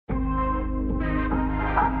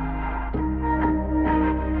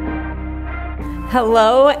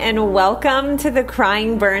Hello and welcome to the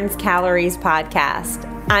Crying Burns Calories podcast.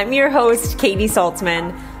 I'm your host, Katie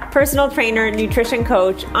Saltzman, personal trainer, nutrition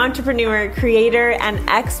coach, entrepreneur, creator, and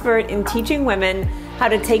expert in teaching women how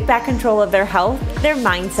to take back control of their health, their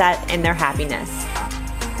mindset, and their happiness.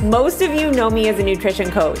 Most of you know me as a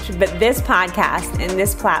nutrition coach, but this podcast and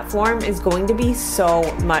this platform is going to be so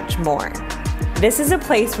much more. This is a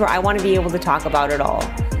place where I want to be able to talk about it all.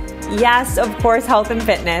 Yes, of course, health and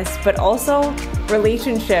fitness, but also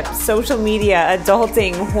relationships, social media,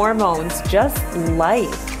 adulting, hormones, just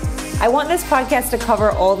life. I want this podcast to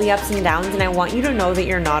cover all the ups and downs, and I want you to know that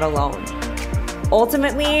you're not alone.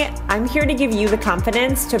 Ultimately, I'm here to give you the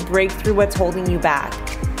confidence to break through what's holding you back,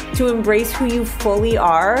 to embrace who you fully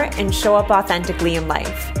are and show up authentically in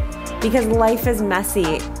life. Because life is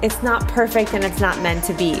messy. It's not perfect and it's not meant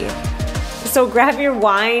to be. So grab your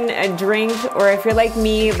wine, a drink, or if you're like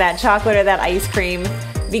me, that chocolate or that ice cream,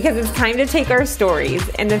 because it's time to take our stories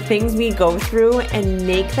and the things we go through and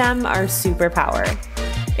make them our superpower.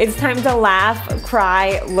 It's time to laugh,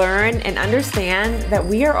 cry, learn, and understand that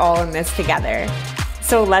we are all in this together.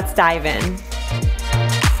 So let's dive in.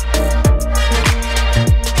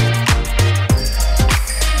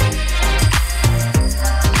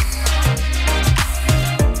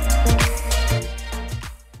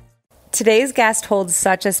 Today's guest holds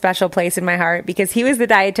such a special place in my heart because he was the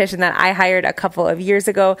dietitian that I hired a couple of years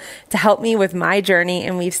ago to help me with my journey,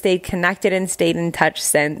 and we've stayed connected and stayed in touch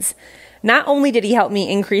since. Not only did he help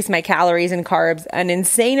me increase my calories and carbs an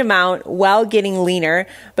insane amount while getting leaner,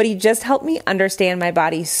 but he just helped me understand my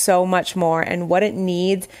body so much more and what it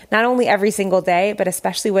needs, not only every single day, but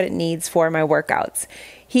especially what it needs for my workouts.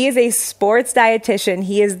 He is a sports dietitian.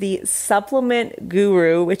 He is the supplement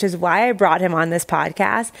guru, which is why I brought him on this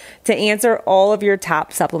podcast to answer all of your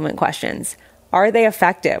top supplement questions. Are they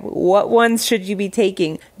effective? What ones should you be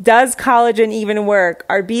taking? Does collagen even work?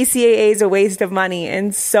 Are BCAAs a waste of money?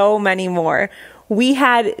 And so many more. We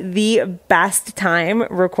had the best time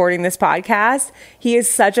recording this podcast. He is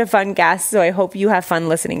such a fun guest, so I hope you have fun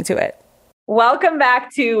listening to it. Welcome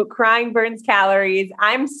back to Crying Burns Calories.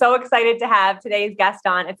 I'm so excited to have today's guest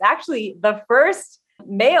on. It's actually the first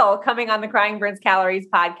male coming on the Crying Burns Calories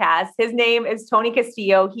podcast. His name is Tony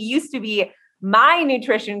Castillo. He used to be my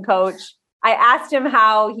nutrition coach. I asked him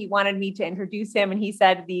how he wanted me to introduce him, and he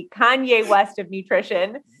said the Kanye West of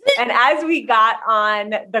nutrition. And as we got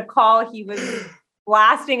on the call, he was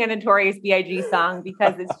blasting a Notorious B.I.G. song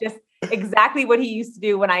because it's just exactly what he used to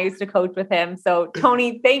do when I used to coach with him. So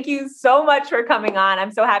Tony, thank you so much for coming on.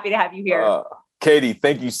 I'm so happy to have you here. Katie,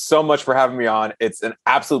 thank you so much for having me on. It's an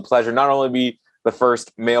absolute pleasure, not only to be the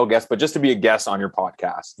first male guest, but just to be a guest on your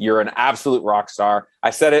podcast. You're an absolute rock star. I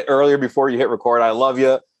said it earlier before you hit record. I love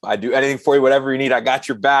you. I do anything for you, whatever you need. I got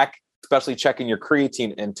your back, especially checking your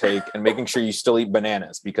creatine intake and making sure you still eat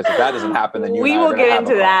bananas, because if that doesn't happen, then we will get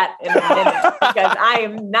into that in a minute because I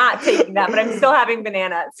am not taking that, but I'm still having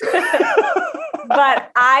bananas. But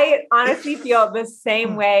I honestly feel the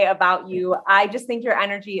same way about you. I just think your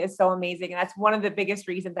energy is so amazing. And that's one of the biggest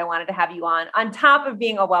reasons I wanted to have you on top of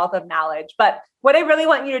being a wealth of knowledge. But what I really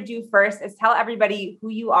want you to do first is tell everybody who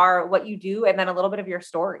you are, what you do, and then a little bit of your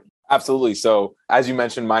story. Absolutely. So as you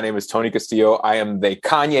mentioned, my name is Tony Castillo. I am the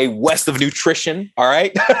Kanye West of nutrition. All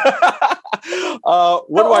right. What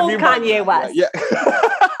do I mean by Kanye West? Yeah.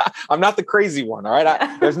 I'm not the crazy one. All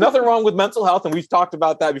right. There's nothing wrong with mental health. And we've talked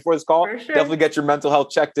about that before this call. For sure. Definitely get your mental health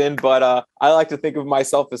checked in. But I like to think of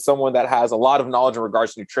myself as someone that has a lot of knowledge in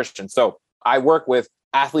regards to nutrition. So I work with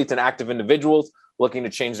athletes and active individuals looking to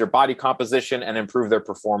change their body composition and improve their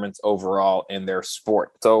performance overall in their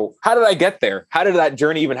sport. So how did I get there? How did that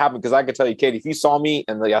journey even happen? Because I could tell you, Katie, if you saw me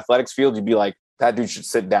in the athletics field, you'd be like, that dude should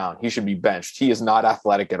sit down. He should be benched. He is not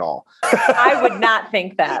athletic at all. I would not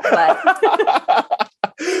think that, but...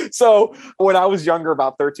 So when I was younger,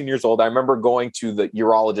 about 13 years old, I remember going to the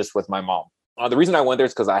urologist with my mom. The reason I went there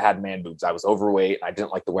is because I had man boobs. I was overweight. And I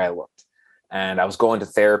didn't like the way I looked. And I was going to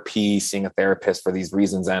therapy, seeing a therapist for these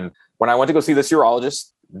reasons. And when I went to go see this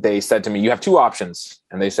urologist, they said to me, you have two options.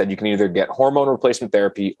 And they said, you can either get hormone replacement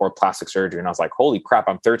therapy or plastic surgery. And I was like, holy crap,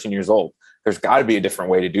 I'm 13 years old. There's got to be a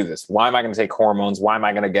different way to do this. Why am I going to take hormones? Why am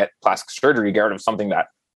I going to get plastic surgery, get rid of something that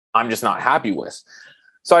I'm just not happy with?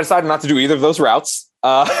 So I decided not to do either of those routes,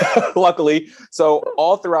 luckily. So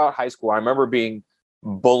all throughout high school, I remember being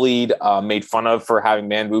bullied, made fun of for having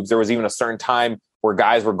man boobs. There was even a certain time where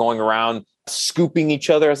guys were going around scooping each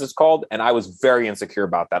other, as it's called. And I was very insecure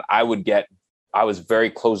about that. I was very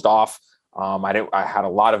closed off. I had a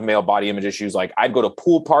lot of male body image issues. Like I'd go to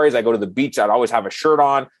pool parties, I'd go to the beach, I'd always have a shirt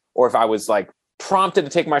on. Or if I was like prompted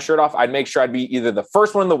to take my shirt off, I'd make sure I'd be either the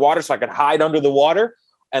first one in the water so I could hide under the water,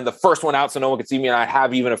 and the first one out so no one could see me. And I'd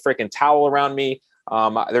have even a freaking towel around me.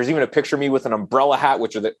 There's even a picture of me with an umbrella hat,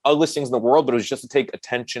 which are the ugliest things in the world, but it was just to take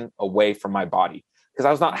attention away from my body because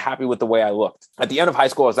I was not happy with the way I looked. At the end of high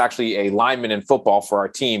school, I was actually a lineman in football for our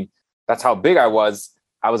team. That's how big I was.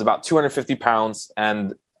 I was about 250 pounds,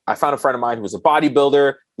 and I found a friend of mine who was a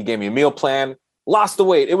bodybuilder. He gave me a meal plan, lost the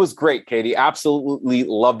weight. It was great, Katie. Absolutely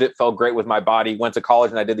loved it. Felt great with my body. Went to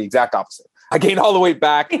college, and I did the exact opposite. I gained all the weight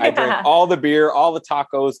back. Yeah. I drank all the beer, all the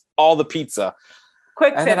tacos, all the pizza.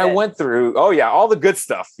 Quick and pivot. Then I went through, all the good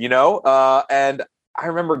stuff, and I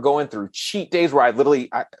remember going through cheat days where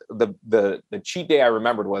the cheat day I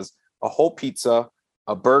remembered was a whole pizza,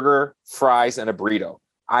 a burger, fries, and a burrito.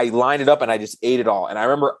 I lined it up and I just ate it all. And I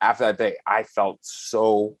remember after that day, I felt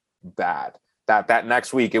so bad. That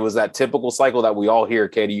next week, it was that typical cycle that we all hear,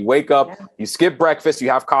 Katie. You wake up, you skip breakfast, you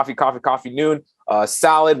have coffee, noon,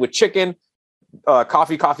 salad with chicken,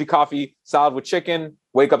 coffee, salad with chicken.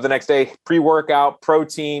 Wake up the next day, pre-workout,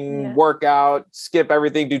 protein, workout, skip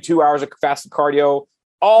everything, do 2 hours of fasted cardio,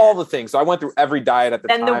 all the things. So I went through every diet at the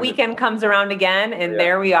time. Then the weekend comes around again, and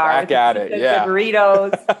there we are. Back at it, the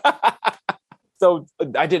burritos. So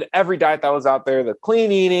I did every diet that was out there, the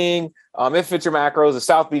clean eating, It Fits Your Macros, the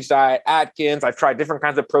South Beach diet, Atkins. I've tried different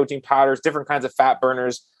kinds of protein powders, different kinds of fat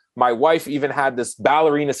burners. My wife even had this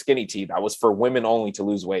ballerina skinny tea that was for women only to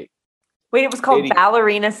lose weight. Wait, it was called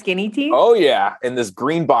ballerina skinny tea? Oh, yeah. In this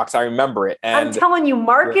green box, I remember it. And I'm telling you,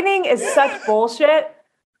 marketing is such bullshit.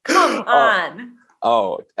 Come on.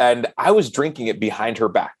 And I was drinking it behind her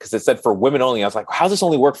back because it said for women only. I was like, how does this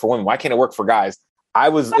only work for women? Why can't it work for guys?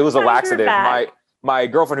 It was a laxative. My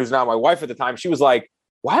girlfriend, who's now my wife at the time, she was like,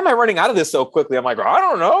 why am I running out of this so quickly? I'm like, I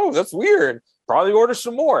don't know. That's weird. Probably order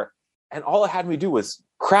some more. And all it had me do was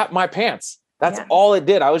crap my pants. That's all it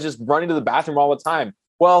did. I was just running to the bathroom all the time.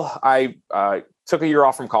 Well, I took a year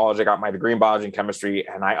off from college. I got my degree in biology and chemistry,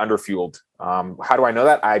 and I underfueled. How do I know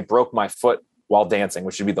that? I broke my foot while dancing,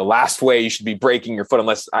 which should be the last way you should be breaking your foot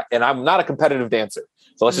and I'm not a competitive dancer.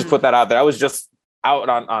 So let's just put that out there. I was just out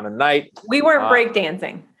on a night. We weren't break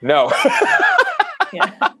dancing. No.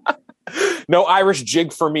 No Irish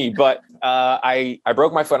jig for me, but I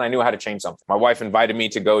broke my foot and I knew how to change something. My wife invited me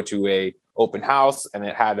to go to a open house and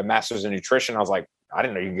it had a master's in nutrition. I was like, I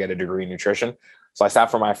didn't know you could get a degree in nutrition. So I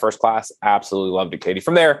sat for my first class. Absolutely loved it, Katie.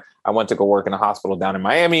 From there, I went to go work in a hospital down in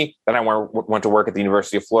Miami. Then I went to work at the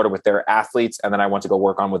University of Florida with their athletes. And then I went to go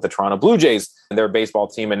work on with the Toronto Blue Jays and their baseball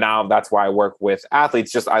team. And now that's why I work with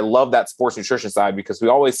athletes. I love that sports nutrition side because we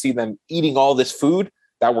always see them eating all this food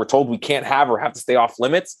that we're told we can't have or have to stay off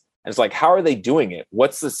limits. And it's like, how are they doing it?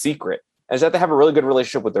 What's the secret? And it's that they have a really good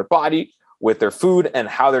relationship with their body, with their food, and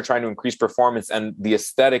how they're trying to increase performance. And the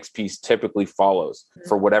aesthetics piece typically follows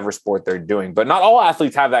for whatever sport they're doing. But not all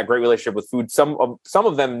athletes have that great relationship with food. Some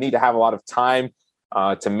of them need to have a lot of time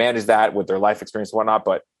to manage that with their life experience and whatnot.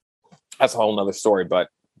 But that's a whole nother story. But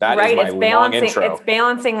that is my long intro. It's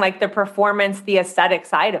balancing like the performance, the aesthetic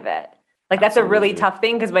side of it. Like that's a really tough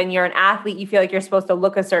thing because when you're an athlete, you feel like you're supposed to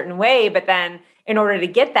look a certain way, but then in order to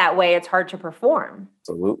get that way, it's hard to perform.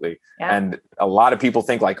 Absolutely. Yeah. And a lot of people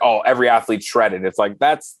think like, oh, every athlete's shredded. It's like,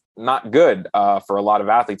 that's not good for a lot of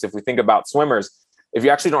athletes. If we think about swimmers, if you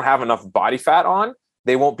actually don't have enough body fat on,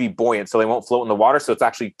 they won't be buoyant. So they won't float in the water. So it's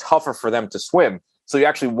actually tougher for them to swim. So you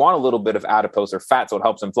actually want a little bit of adipose or fat so it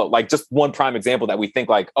helps them float. Like just one prime example that we think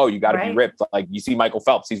like, oh, you got to be ripped. Like you see Michael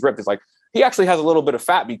Phelps, he's ripped. It's like, he actually has a little bit of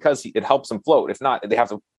fat because it helps him float. If not, they have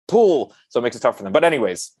to pull. So it makes it tough for them. But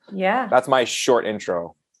anyways, that's my short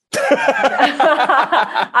intro.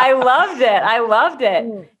 I loved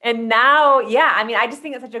it. And now, I just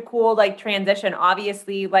think it's such a cool like transition.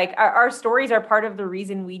 Obviously, like our stories are part of the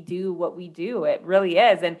reason we do what we do. It really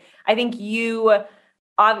is. And I think you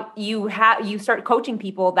start coaching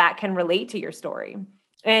people that can relate to your story.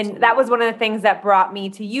 And that was one of the things that brought me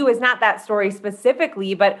to you is not that story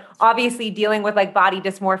specifically, but obviously dealing with like body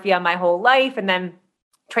dysmorphia my whole life and then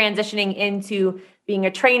transitioning into being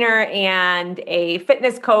a trainer and a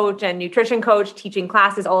fitness coach and nutrition coach, teaching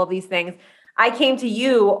classes, all of these things. I came to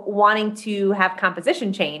you wanting to have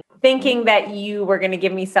composition change, thinking that you were going to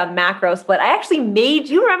give me some macro split. I actually made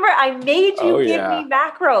you, remember? I made you give me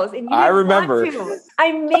macros. And you I remember.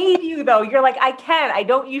 I made you though. You're like, I can. I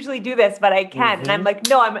don't usually do this, but I can. And I'm like,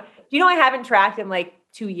 no, I haven't tracked in like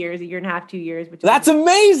 2 years, a year and a half, 2 years. That's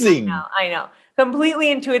amazing. I know.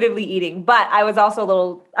 completely intuitively eating. But I was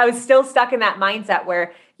also I was still stuck in that mindset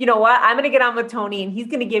where, you know what, I'm going to get on with Tony and he's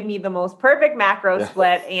going to give me the most perfect macro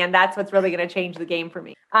split. And that's what's really going to change the game for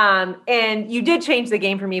me. And you did change the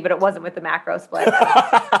game for me, but it wasn't with the macro split.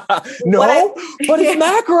 No, but it's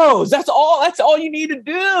macros. That's all you need to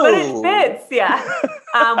do. But it fits. Yeah.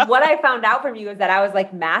 What I found out from you is that I was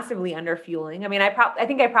like massively under fueling. I mean, I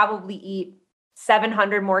think I probably eat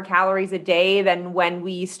 700 more calories a day than when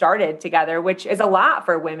we started together, which is a lot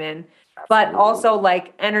for women. But also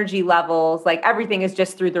like energy levels, like everything is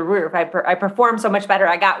just through the roof. I perform so much better.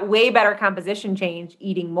 I got way better composition change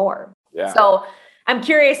eating more. Yeah. So I'm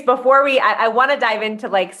curious before I want to dive into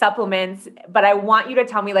like supplements, but I want you to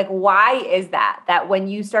tell me like, why is that when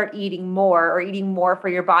you start eating more or eating more for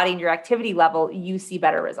your body and your activity level, you see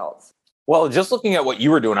better results? Well, just looking at what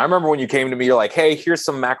you were doing, I remember when you came to me, you're like, hey, here's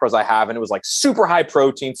some macros I have. And it was like super high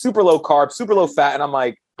protein, super low carb, super low fat. And I'm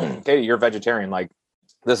like, Katie, you're a vegetarian. Like,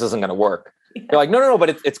 this isn't going to work. Yeah. You're like, no,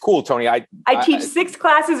 but it's cool, Tony. I teach 6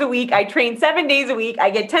 classes a week. I train 7 days a week.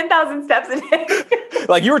 I get 10,000 steps a day.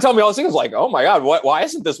 Like you were telling me all these things like, oh my God, why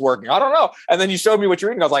isn't this working? I don't know. And then you showed me what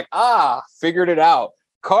you're eating. I was like, figured it out.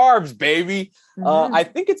 Carbs, baby. Mm-hmm. I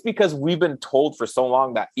think it's because we've been told for so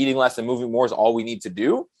long that eating less and moving more is all we need to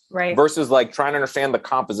do. Right. Versus like trying to understand the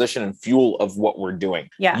composition and fuel of what we're doing.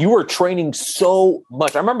 Yeah. You were training so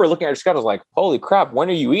much. I remember looking at your schedule, like, holy crap, when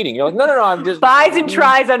are you eating? You're like, no, I'm just buys and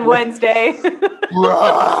tries on Wednesday.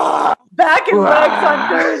 Back and legs on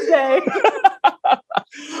Thursday.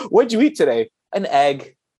 What'd you eat today? An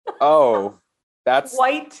egg. Oh, that's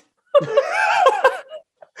white.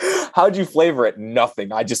 How'd you flavor it?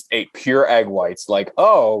 Nothing. I just ate pure egg whites. Like,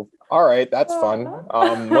 oh, all right, that's fun.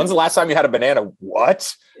 When's the last time you had a banana?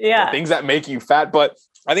 What? Yeah. The things that make you fat. But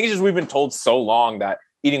I think it's just we've been told so long that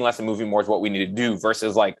eating less and moving more is what we need to do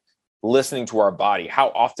versus like listening to our body. How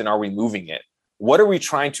often are we moving it? What are we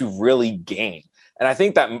trying to really gain? And I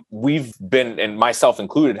think that we've been, and myself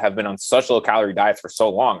included, have been on such low calorie diets for so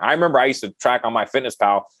long. I remember I used to track on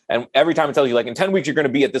MyFitnessPal, and every time it tells you like in 10 weeks, you're going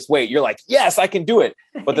to be at this weight, you're like, yes, I can do it.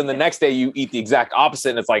 But then the next day you eat the exact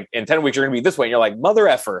opposite. And it's like, in 10 weeks, you're going to be this way. And you're like, mother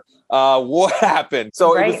effer, what happened?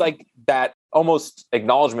 So It was like that almost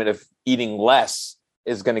acknowledgement of eating less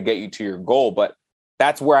is going to get you to your goal. But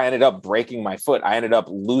that's where I ended up breaking my foot. I ended up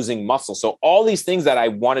losing muscle. So all these things that I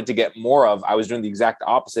wanted to get more of, I was doing the exact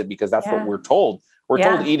opposite because that's what we're told. We're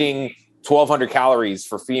told eating 1,200 calories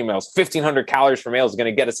for females, 1,500 calories for males is going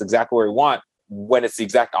to get us exactly where we want, when it's the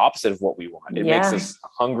exact opposite of what we want. It makes us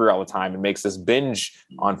hungry all the time. It makes us binge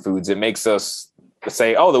on foods. It makes us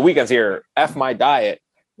say, oh, the weekend's here, F my diet.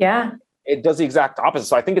 Yeah. It does the exact opposite.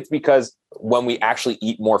 So I think it's because when we actually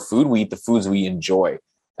eat more food, we eat the foods we enjoy.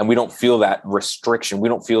 And we don't feel that restriction. We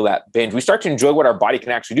don't feel that binge. We start to enjoy what our body can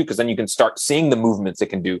actually do because then you can start seeing the movements it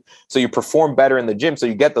can do. So you perform better in the gym. So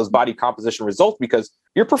you get those body composition results because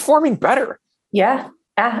you're performing better. Yeah,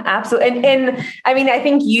 absolutely. And I mean, I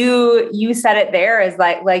think you said it there as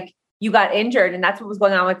like you got injured, and that's what was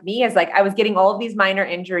going on with me is like, I was getting all of these minor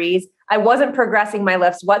injuries. I wasn't progressing my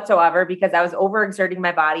lifts whatsoever because I was overexerting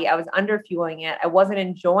my body. I was underfueling it. I wasn't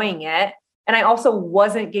enjoying it. And I also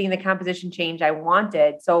wasn't getting the composition change I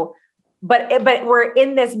wanted. So, but we're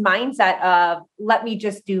in this mindset of let me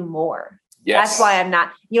just do more. Yes. That's why I'm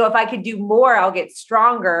not, if I could do more, I'll get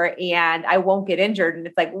stronger and I won't get injured. And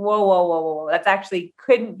it's like, whoa. That's actually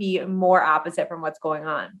couldn't be more opposite from what's going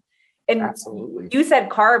on. And absolutely. You said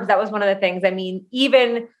carbs. That was one of the things. I mean,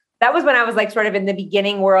 even that was when I was like sort of in the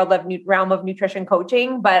beginning realm of nutrition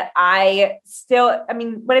coaching, but when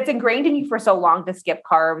it's ingrained in you for so long to skip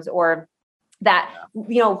carbs or that,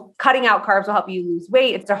 cutting out carbs will help you lose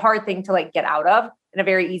weight. It's a hard thing to like get out of, and a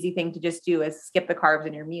very easy thing to just do is skip the carbs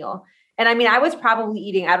in your meal. And I mean, I was probably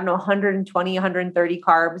eating, 120, 130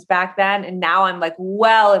 carbs back then. And now I'm like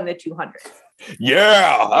well in the 200s.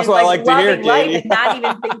 Yeah. That's what I like to hear, Katie. And not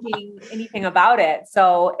even thinking anything about it.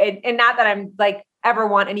 So, and not that I'm like ever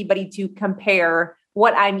want anybody to compare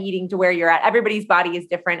what I'm eating to where you're at. Everybody's body is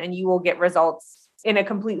different and you will get results in a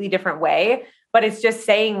completely different way. But it's just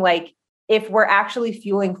saying like, if we're actually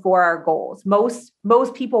fueling for our goals, most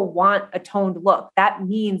people want a toned look. That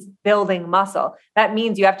means building muscle. That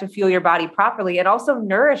means you have to fuel your body properly and also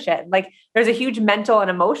nourish it. Like there's a huge mental and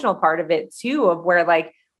emotional part of it too, of where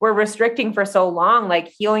like we're restricting for so long, like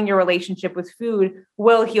healing your relationship with food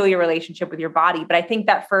will heal your relationship with your body. But I think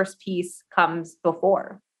that first piece comes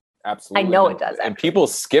before. Absolutely. I know it does. And people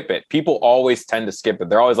skip it. People always tend to skip it.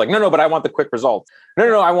 They're always like, no, but I want the quick results.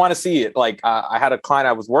 No, I want to see it. Like I had a client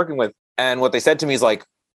I was working with, and what they said to me is like,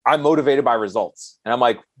 I'm motivated by results. And I'm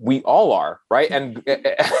like, we all are, right? And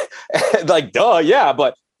like, duh, yeah.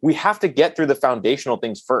 But we have to get through the foundational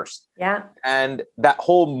things first. Yeah. And that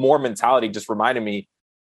whole more mentality just reminded me,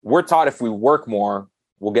 we're taught if we work more,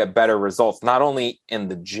 we'll get better results, not only in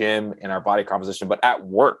the gym, in our body composition, but at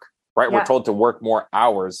work, right? Yeah. We're told to work more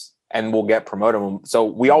hours and we'll get promoted. So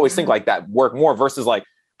we always think like that, work more versus like,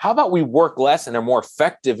 how about we work less and are more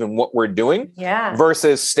effective in what we're doing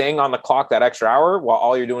versus staying on the clock that extra hour while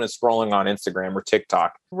all you're doing is scrolling on Instagram or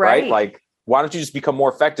TikTok, right? Like, why don't you just become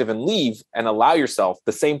more effective and leave and allow yourself?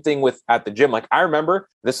 The same thing with at the gym. Like, I remember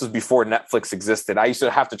this was before Netflix existed. I used to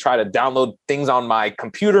have to try to download things on my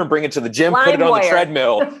computer and bring it to the gym, put it on the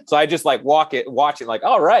treadmill. So I just like watch it like,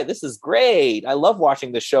 all right, this is great. I love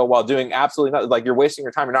watching this show while doing absolutely nothing. Like, you're wasting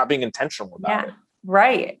your time. You're not being intentional about it.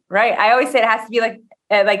 Right. I always say it has to be like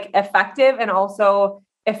effective and also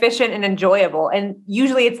efficient and enjoyable. And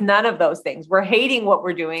usually it's none of those things. We're hating what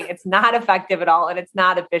we're doing. It's not effective at all. And it's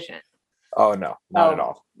not efficient. Oh, no, not at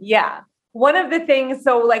all. Yeah. One of the things,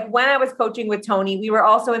 so like when I was coaching with Tony, we were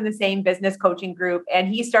also in the same business coaching group, and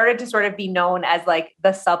he started to sort of be known as like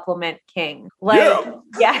the supplement king. Like,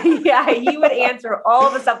 he would answer all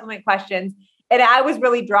the supplement questions. And I was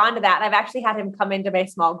really drawn to that. And I've actually had him come into my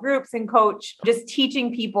small groups and coach, just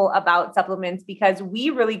teaching people about supplements, because we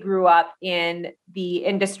really grew up in the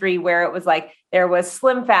industry where it was like, there was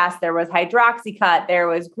Slim Fast, there was Hydroxycut, there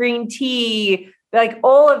was green tea, like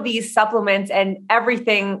all of these supplements and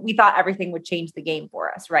everything. We thought everything would change the game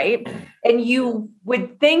for us, right? And you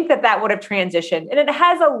would think that that would have transitioned. And it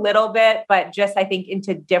has a little bit, but just I think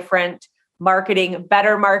into different marketing,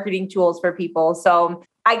 better marketing tools for people. So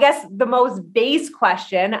I guess the most base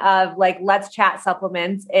question of like, let's chat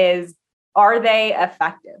supplements is, are they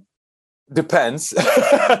effective? Depends.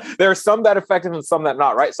 There are some that are effective and some that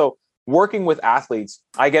not, right? So working with athletes,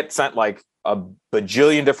 I get sent like a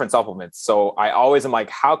bajillion different supplements. So I always am like,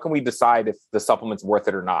 how can we decide if the supplement's worth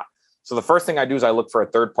it or not? So the first thing I do is I look for a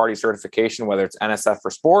third-party certification, whether it's NSF for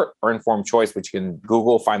Sport or Informed Choice, which you can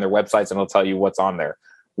Google, find their websites, and it'll tell you what's on there.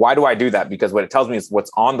 Why do I do that? Because what it tells me is what's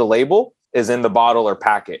on the label is in the bottle or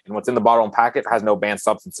packet. And what's in the bottle and packet has no banned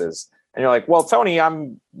substances. And you're like, well, Tony,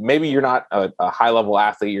 maybe you're not a high-level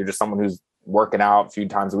athlete. You're just someone who's working out a few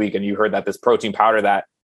times a week. And you heard that this protein powder that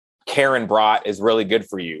Karen brought is really good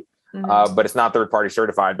for you. But it's not third-party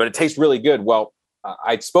certified, but it tastes really good. Well,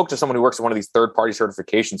 I spoke to someone who works at one of these third-party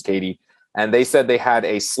certifications, Katie, and they said they had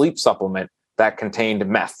a sleep supplement that contained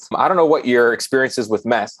meth. I don't know what your experience is with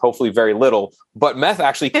meth, hopefully very little, but meth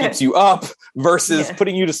actually keeps you up versus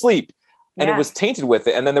putting you to sleep. And it was tainted with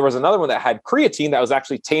it. And then there was another one that had creatine that was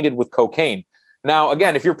actually tainted with cocaine. Now,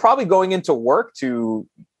 again, if you're probably going into work to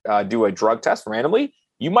do a drug test randomly,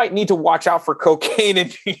 you might need to watch out for cocaine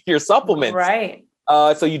in your supplements. Right.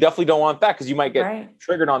 So you definitely don't want that because you might get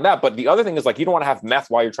triggered on that. But the other thing is like, you don't want to have meth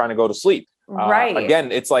while you're trying to go to sleep.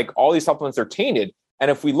 Again, it's like all these supplements are tainted. And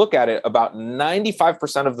if we look at it, about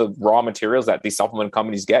 95% of the raw materials that these supplement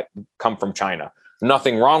companies get come from China.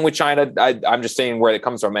 Nothing wrong with China. I'm just saying where it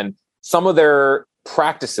comes from. And some of their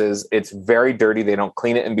practices, it's very dirty. They don't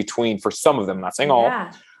clean it in between for some of them. I'm not saying all.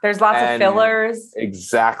 There's lots of fillers.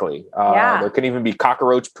 Exactly. There can even be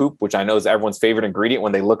cockroach poop, which I know is everyone's favorite ingredient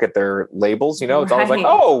when they look at their labels. You know, it's always like,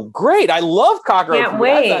 oh, great. I love cockroach poop.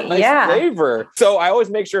 It has that nice flavor. So I always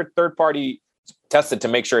make sure third party tested to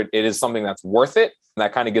make sure it is something that's worth it. And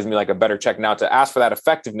that kind of gives me like a better check. Now to ask for that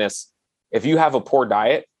effectiveness, if you have a poor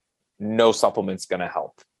diet, no supplement's going to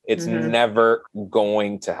help. It's never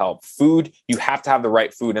going to help. Food, you have to have the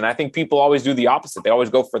right food. And I think people always do the opposite. They always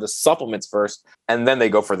go for the supplements first, and then they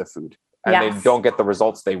go for the food. And they don't get the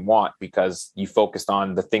results they want because you focused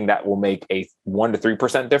on the thing that will make a 1% to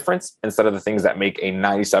 3% difference instead of the things that make a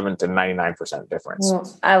 97 to 99% difference.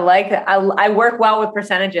 I like that. I work well with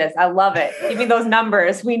percentages. I love it. Give me those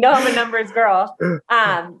numbers. We know I'm a numbers girl.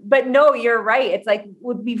 But no, you're right. It's like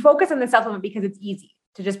we focus on the supplement because it's easy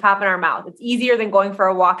to just pop in our mouth. It's easier than going for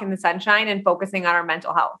a walk in the sunshine and focusing on our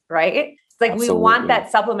mental health, right? It's like we want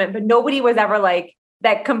that supplement, but nobody was ever like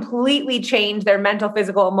that completely changed their mental,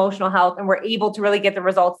 physical, emotional health and were able to really get the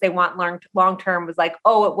results they want long-term was like,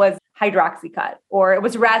 oh, it was Hydroxycut or it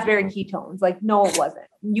was raspberry ketones. Like, no, it wasn't.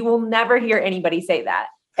 You will never hear anybody say that.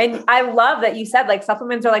 And I love that you said like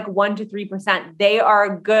supplements are like 1% to 3%. They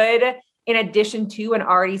are good in addition to an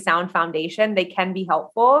already sound foundation. They can be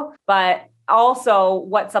helpful, but also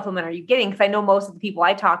what supplement are you getting? Because I know most of the people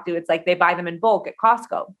I talk to, it's like they buy them in bulk at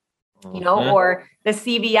Costco, you know, or the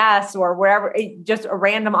CVS or wherever, just a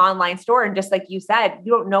random online store. And just like you said,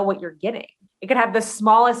 you don't know what you're getting. It could have the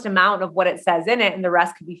smallest amount of what it says in it and the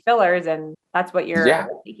rest could be fillers. And that's what you're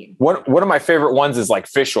taking. One of my favorite ones is like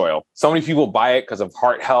fish oil. So many people buy it because of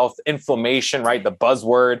heart health, inflammation, right? The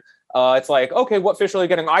buzzword. It's like, okay, what fish oil are you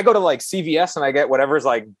getting? I go to like CVS and I get whatever's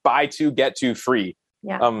like buy two, get two free.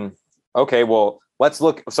 Yeah. Okay, well, let's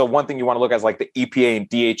look. So one thing you want to look at is like the EPA and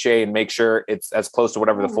DHA and make sure it's as close to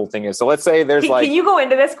whatever the full thing is. So let's say there's Can you go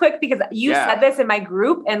into this quick? Because you Yeah. said this in my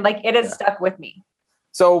group and like it has stuck with me.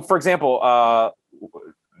 So for example,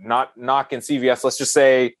 not knocking CVS, let's just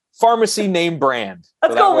say pharmacy name brand.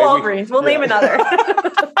 Let's So go that way Walgreens. We'll name another.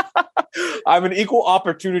 I'm an equal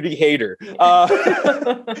opportunity hater.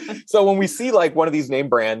 So when we see like one of these name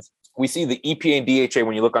brands, we see the EPA and DHA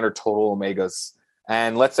when you look under total omegas.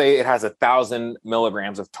 And let's say it has 1,000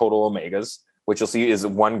 milligrams of total omegas, which you'll see is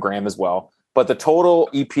 1 gram as well. But the total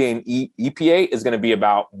EPA and EPA is going to be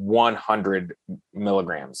about 100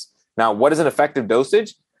 milligrams. Now, what is an effective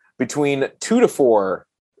dosage? Between 2 to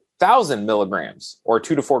 4,000 milligrams or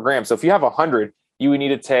 2 to 4 grams. So if you have 100, you would need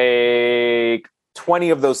to take 20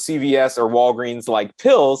 of those CVS or Walgreens like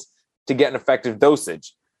pills to get an effective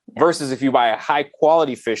dosage. Yeah. Versus if you buy a high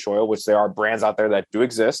quality fish oil, which there are brands out there that do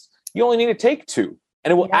exist, you only need to take 2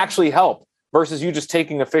 and it will actually help versus you just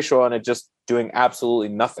taking a fish oil and it just doing absolutely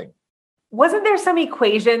nothing. Wasn't there some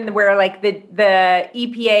equation where like the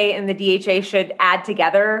EPA and the DHA should add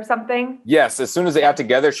together or something? Yes. As soon as they add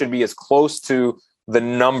together, it should be as close to the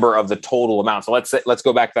number of the total amount. So let's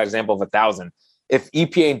go back to that example of 1,000. If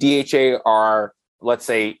EPA and DHA are, let's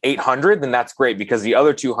say 800, then that's great because the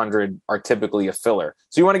other 200 are typically a filler.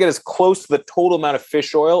 So you want to get as close to the total amount of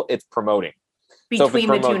fish oil it's promoting. Between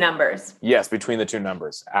the two numbers. Yes, between the two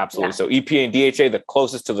numbers. Absolutely. Yeah. So EPA and DHA, the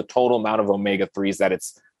closest to the total amount of omega-3s that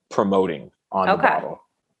it's promoting on the bottle.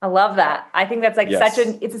 I love that. I think that's like such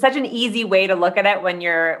an easy way to look at it when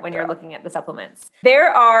you're looking at the supplements. There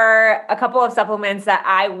are a couple of supplements that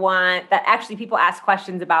I want that actually people ask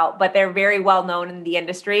questions about, but they're very well known in the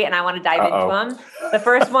industry and I want to dive into them. The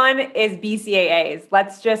first one is BCAAs.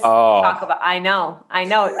 Let's just talk about, I know.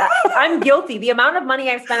 I'm guilty. The amount of money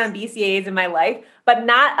I've spent on BCAAs in my life, but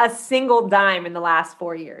not a single dime in the last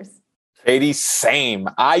 4 years. Katie, same.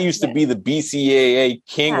 I used to be the BCAA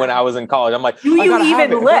king when I was in college. I'm like, do you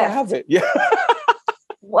even lift? Yeah.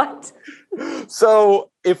 What?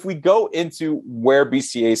 So if we go into where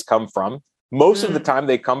BCAAs come from, most of the time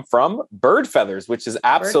they come from bird feathers, which is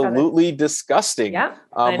absolutely disgusting. Yeah,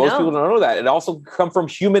 most people don't know that. It also come from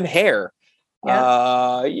human hair.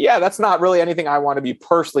 Yeah. That's not really anything I want to be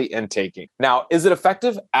personally intaking. Now, is it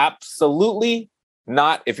effective? Absolutely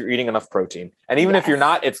not if you're eating enough protein. And even if you're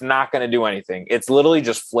not, it's not going to do anything. It's literally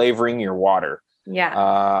just flavoring your water.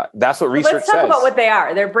 Yeah. That's what research says. Let's talk about what they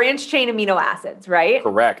are. They're branched chain amino acids, right?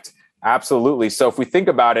 Correct. Absolutely. So if we think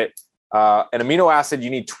about it, an amino acid,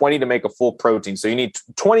 you need 20 to make a full protein. So you need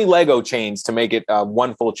 20 Lego chains to make it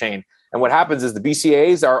one full chain. And what happens is the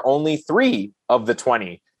BCAAs are only 3 of the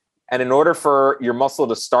 20. And in order for your muscle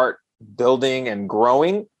to start building and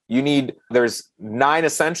growing, there's 9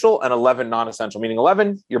 essential and 11 non-essential, meaning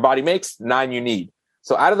 11 your body makes, 9 you need.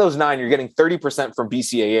 So out of those 9, you're getting 30% from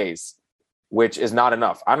BCAAs, which is not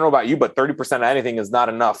enough. I don't know about you, but 30% of anything is not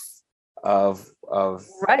enough of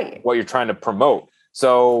what you're trying to promote.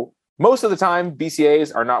 So most of the time,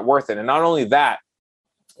 BCAAs are not worth it. And not only that,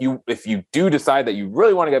 if you do decide that you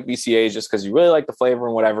really want to get BCAAs just because you really like the flavor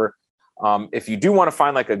and whatever, if you do want to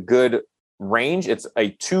find like a good range, it's a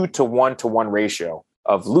 2 to 1 to 1 ratio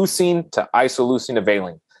of leucine to isoleucine to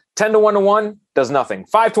valine. 10 to 1 to 1 does nothing.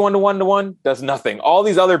 5 to 1 to 1 to 1 does nothing. All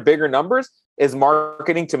these other bigger numbers is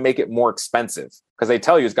marketing to make it more expensive because they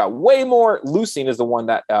tell you it's got way more. Leucine is the one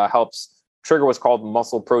that helps trigger what's called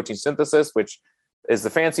muscle protein synthesis, which is the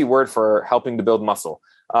fancy word for helping to build muscle.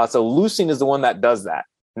 So leucine is the one that does that.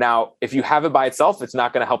 Now, if you have it by itself, it's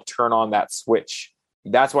not going to help turn on that switch.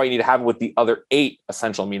 That's why you need to have it with the other 8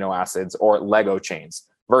 essential amino acids or Lego chains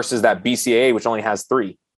versus that BCAA, which only has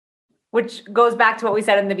 3. Which goes back to what we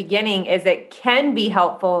said in the beginning, is it can be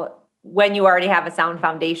helpful when you already have a sound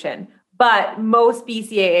foundation. But most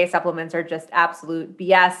BCAA supplements are just absolute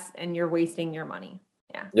BS and you're wasting your money.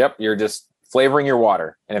 Yeah. Yep. You're just flavoring your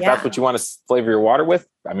water. And if that's what you want to flavor your water with,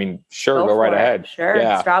 I mean, sure, go right ahead. Sure.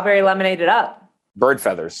 Yeah. Strawberry lemonade it up. Bird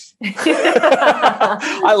feathers.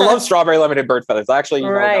 I love strawberry lemonade bird feathers. Actually,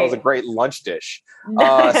 that was a great lunch dish.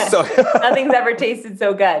 So nothing's ever tasted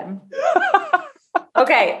so good.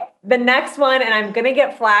 Okay, the next one, and I'm gonna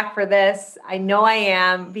get flack for this. I know I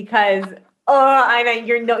am because I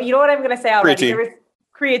know you know what I'm gonna say already.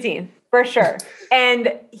 Creatine for sure.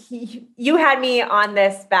 And you had me on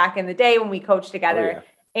this back in the day when we coached together,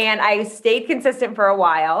 and I stayed consistent for a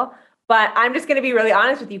while. But I'm just going to be really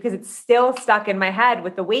honest with you because it's still stuck in my head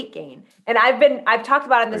with the weight gain. And I've talked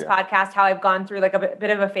about in this podcast how I've gone through like a bit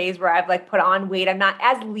of a phase where I've like put on weight. I'm not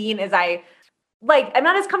as lean as I like, I'm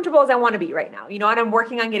not as comfortable as I want to be right now, you know, and I'm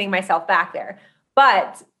working on getting myself back there.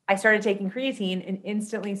 But I started taking creatine and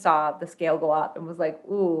instantly saw the scale go up and was like,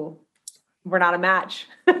 ooh, we're not a match.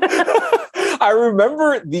 I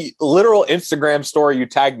remember the literal Instagram story you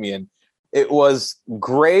tagged me in. It was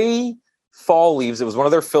gray fall leaves. It was one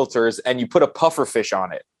of their filters, and you put a puffer fish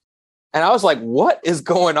on it. And I was like, what is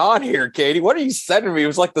going on here, Katie? What are you sending me? It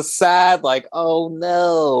was like the sad, like, oh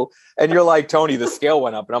no. And you're like, Tony, the scale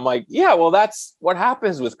went up. And I'm like, yeah, well, that's what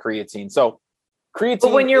happens with creatine. So creatine.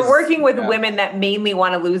 But when you're working with women that mainly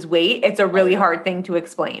want to lose weight, it's a really hard thing to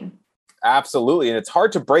explain. Absolutely. And it's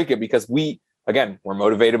hard to break it because we're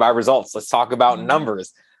motivated by results. Let's talk about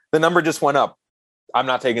numbers. The number just went up. I'm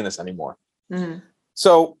not taking this anymore. Mm-hmm.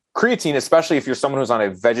 So creatine, especially if you're someone who's on a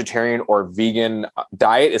vegetarian or vegan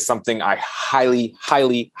diet, is something I highly,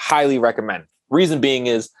 highly, highly recommend. Reason being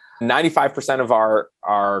is 95% of our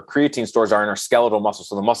creatine stores are in our skeletal muscles.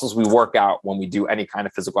 So the muscles we work out when we do any kind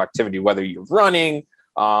of physical activity, whether you're running,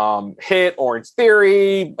 HIIT, Orange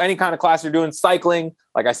Theory, any kind of class you're doing, cycling,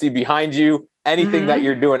 like I see behind you, anything that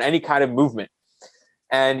you're doing, any kind of movement.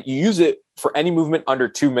 And you use it for any movement under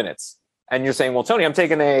 2 minutes. And you're saying, well, Tony, I'm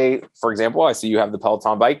taking for example, I see you have the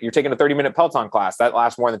Peloton bike. You're taking a 30-minute Peloton class. That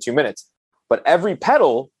lasts more than 2 minutes. But every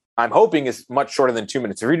pedal, I'm hoping, is much shorter than 2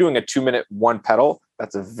 minutes. If you're doing a 2-minute one pedal,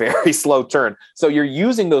 that's a very slow turn. So you're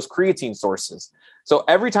using those creatine sources. So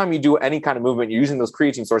every time you do any kind of movement, you're using those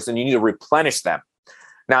creatine sources and you need to replenish them.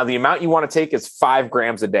 Now, the amount you want to take is 5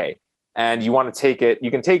 grams a day. And you want to take it,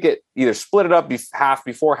 you can take it, either split it up half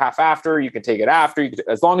before, half after. You can take it after,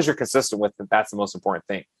 as long as you're consistent with it. That's the most important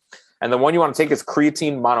thing. And the one you want to take is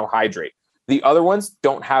creatine monohydrate. The other ones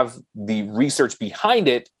don't have the research behind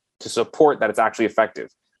it to support that it's actually effective.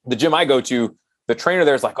 The gym I go to, the trainer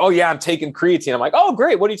there is like, oh yeah, I'm taking creatine. I'm like, oh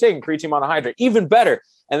great, what are you taking? Creatine monohydrate, even better.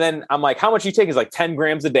 And then I'm like, how much you take? Is like 10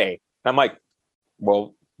 grams a day. And I'm like,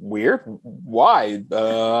 well, weird. Why?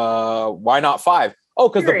 Why not 5? Oh,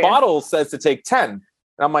 because the bottle says to take 10. And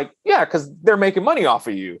I'm like, yeah, because they're making money off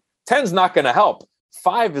of you. 10's not going to help.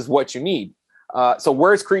 5 is what you need. So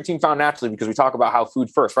where's creatine found naturally? Because we talk about how food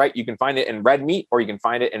first, right? You can find it in red meat or you can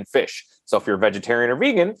find it in fish. So if you're a vegetarian or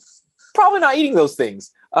vegan, probably not eating those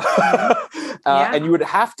things. And you would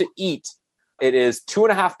have to eat, it is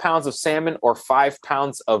 2.5 pounds of salmon or 5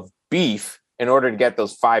 pounds of beef in order to get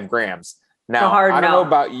those 5 grams. Now, I don't know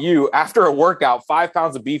about you. After a workout, 5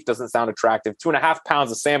 pounds of beef doesn't sound attractive. 2.5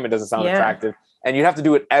 pounds of salmon doesn't sound attractive. And you have to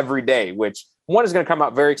do it every day, which, one, is going to come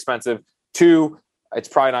out very expensive. 2, it's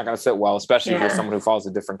probably not going to sit well, especially if you're someone who follows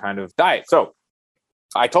a different kind of diet. So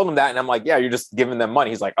I told him that, and I'm like, yeah, you're just giving them money.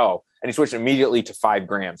 He's like, oh, and he switched immediately to 5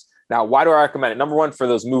 grams. Now, why do I recommend it? Number one, for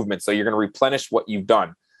those movements. So you're going to replenish what you've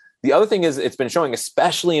done. The other thing is it's been showing,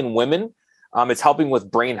 especially in women, it's helping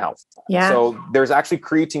with brain health. Yeah. So there's actually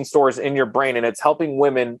creatine stores in your brain, and it's helping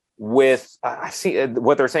women with, I see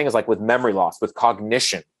what they're saying is like with memory loss, with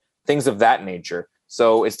cognition, things of that nature.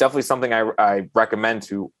 So it's definitely something I recommend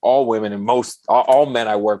to all women and all men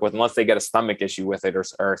I work with, unless they get a stomach issue with it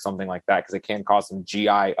or something like that, because it can cause some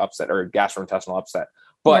GI upset or gastrointestinal upset.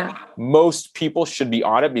 But most people should be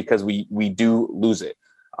on it because we do lose it.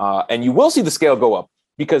 And you will see the scale go up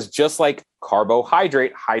because just like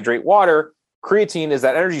carbohydrate, hydrate water, creatine is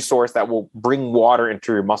that energy source that will bring water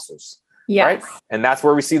into your muscles. Yes. Right? And that's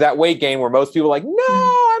where we see that weight gain where most people are like, no,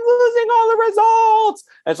 I'm losing all the results.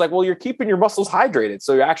 And it's like, well, you're keeping your muscles hydrated.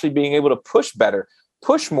 So you're actually being able to push better,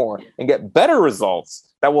 push more, and get better results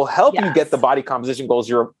that will help you get the body composition goals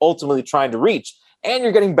you're ultimately trying to reach. And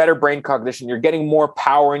you're getting better brain cognition. You're getting more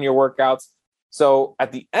power in your workouts. So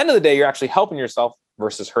at the end of the day, you're actually helping yourself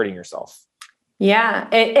versus hurting yourself. Yeah.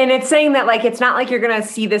 And it's saying that, like, it's not like you're going to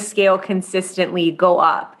see the scale consistently go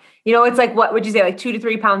up. You know, it's like, what would you say, like 2 to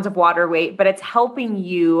 3 pounds of water weight, but it's helping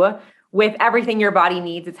you with everything your body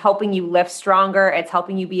needs. It's helping you lift stronger. It's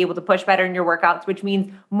helping you be able to push better in your workouts, which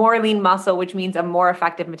means more lean muscle, which means a more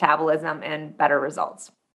effective metabolism and better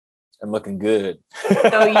results. I'm looking good.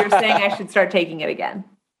 So you're saying I should start taking it again?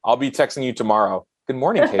 I'll be texting you tomorrow. Good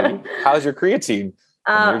morning, Katie. How's your creatine?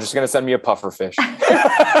 You're just going to send me a puffer fish.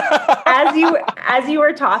 As you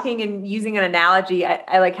were talking and using an analogy,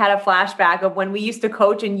 I like had a flashback of when we used to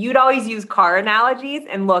coach and you'd always use car analogies.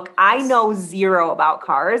 And look, I know zero about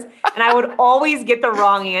cars and I would always get the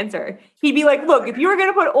wrong answer. He'd be like, look, if you were going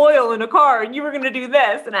to put oil in a car and you were going to do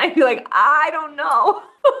this, and I'd be like, I don't know.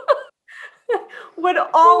 Would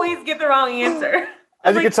always get the wrong answer.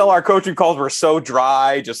 As you can tell, our coaching calls were so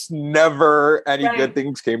dry, just never any good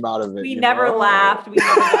things came out of it. We never laughed.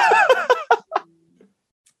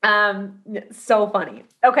 So funny.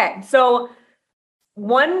 Okay. So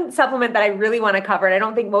one supplement that I really want to cover, and I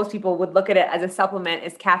don't think most people would look at it as a supplement,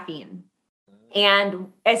 is caffeine.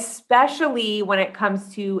 And especially when it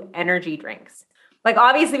comes to energy drinks. Like,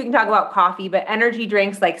 obviously we can talk about coffee, but energy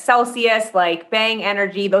drinks like Celsius, like Bang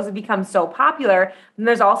Energy, those have become so popular. And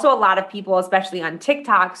there's also a lot of people, especially on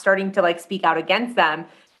TikTok, starting to like speak out against them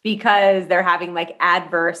because they're having like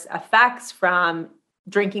adverse effects from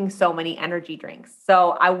drinking so many energy drinks.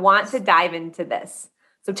 So I want to dive into this.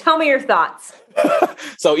 So tell me your thoughts.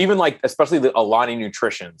 So even like, especially the Alani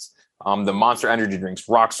Nutritions, the Monster Energy drinks,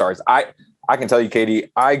 Rockstars. I can tell you,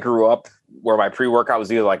 Katie, I grew up where my pre-workout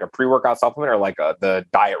was either like a pre-workout supplement or like the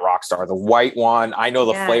Diet Rockstar, the white one. I know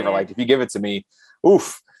the flavor. Yeah. Like if you give it to me,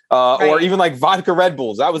 oof. Right. Or even like vodka Red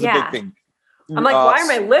Bulls. That was a big thing. I'm like, why are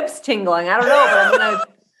my lips tingling? I don't know, but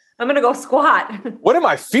I'm gonna go squat. What am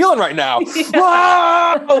I feeling right now?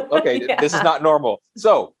 Okay, this is not normal.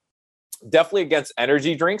 So definitely against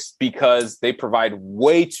energy drinks because they provide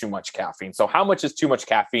way too much caffeine. So how much is too much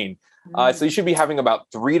caffeine? So you should be having about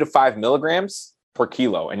 3 to 5 milligrams per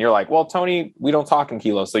kilo. And you're like, well, Tony, we don't talk in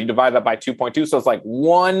kilos. So you divide that by 2.2. So it's like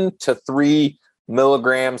 1 to 3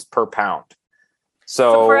 milligrams per pound.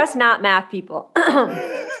 So for us, not math people.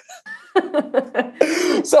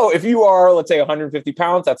 So if you are, let's say 150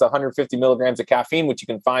 pounds, that's 150 milligrams of caffeine, which you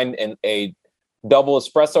can find in a double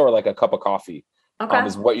espresso or like a cup of coffee.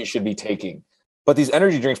 Is what you should be taking. But these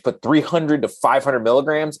energy drinks put 300 to 500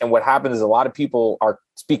 milligrams. And what happens is a lot of people are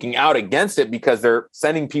speaking out against it because they're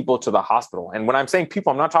sending people to the hospital. And when I'm saying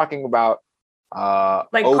people, I'm not talking about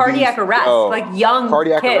like cardiac arrest, like young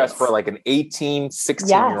cardiac kids. Arrest for like an 18,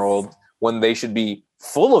 16-year-old when they should be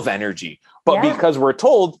full of energy. But because we're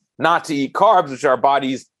told not to eat carbs, which are our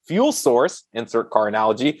body's fuel source, insert car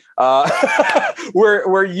analogy,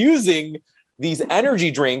 we're using these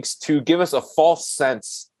energy drinks to give us a false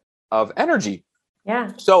sense of energy.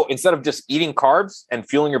 Yeah. So instead of just eating carbs and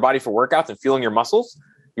fueling your body for workouts and fueling your muscles,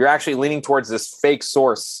 you're actually leaning towards this fake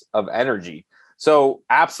source of energy. So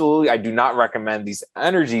absolutely, I do not recommend these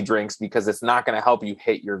energy drinks because it's not going to help you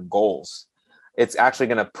hit your goals. It's actually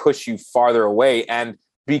going to push you farther away. And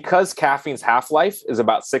because caffeine's half-life is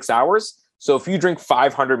about 6 hours, so if you drink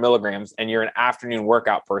 500 milligrams and you're an afternoon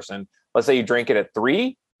workout person, let's say you drink it at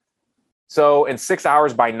 3, so in 6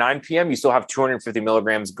 hours by 9 p.m., you still have 250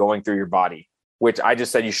 milligrams going through your body, which I just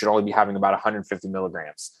said you should only be having about 150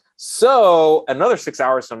 milligrams. So another 6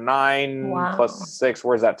 hours, so 9 plus 6,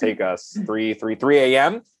 where does that take us? 3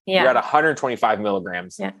 a.m.? Yeah. You're at 125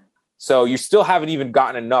 milligrams. Yeah. So you still haven't even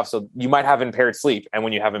gotten enough. So you might have impaired sleep. And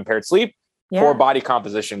when you have impaired sleep, poor body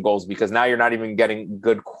composition goals, because now you're not even getting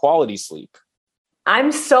good quality sleep.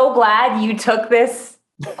 I'm so glad you took this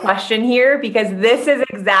question here because this is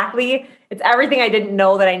exactly, it's everything I didn't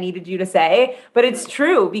know that I needed you to say, but it's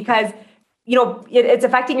true because, you know, it's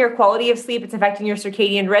affecting your quality of sleep. It's affecting your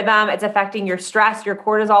circadian rhythm. It's affecting your stress, your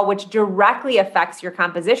cortisol, which directly affects your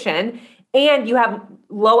composition. And you have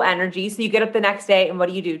low energy. So you get up the next day and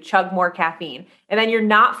what do? Chug more caffeine. And then you're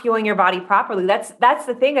not fueling your body properly. That's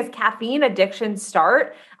the thing as caffeine addictions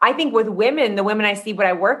start. I think with women, the women I see what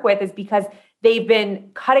I work with is because they've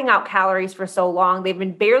been cutting out calories for so long. They've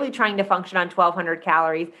been barely trying to function on 1,200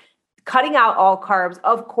 calories, cutting out all carbs.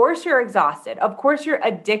 Of course you're exhausted. Of course you're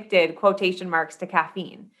addicted, quotation marks, to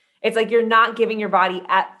caffeine. It's like you're not giving your body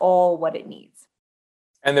at all what it needs.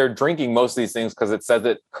 And they're drinking most of these things because it says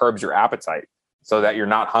it curbs your appetite so that you're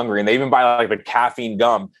not hungry. And they even buy like the caffeine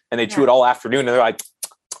gum and they chew it all afternoon. And they're like,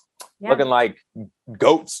 looking like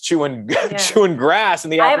goats chewing grass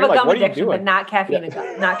in the afternoon. I have a like, gum what are you addiction, doing? but not caffeine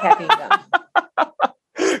gum. Not caffeine gum.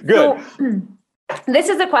 Good. So, this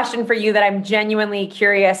is a question for you that I'm genuinely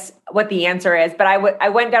curious what the answer is. But I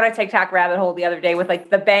went down a TikTok rabbit hole the other day with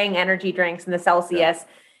like the Bang energy drinks and the Celsius. Yeah.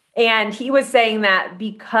 And he was saying that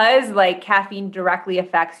because like caffeine directly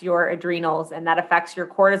affects your adrenals and that affects your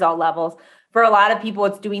cortisol levels, for a lot of people,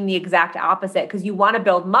 it's doing the exact opposite because you want to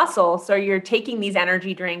build muscle. So you're taking these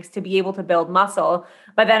energy drinks to be able to build muscle,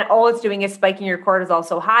 but then all it's doing is spiking your cortisol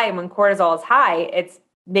so high. And when cortisol is high, it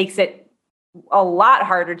makes it a lot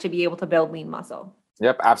harder to be able to build lean muscle.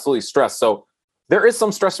 Yep, absolutely. Stress. So there is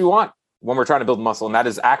some stress we want when we're trying to build muscle, and that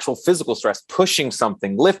is actual physical stress, pushing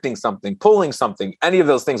something, lifting something, pulling something, any of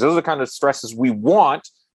those things. Those are the kind of stresses we want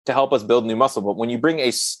to help us build new muscle. But when you bring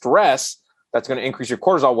a stress that's going to increase your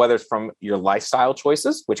cortisol, whether it's from your lifestyle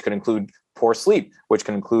choices, which could include poor sleep, which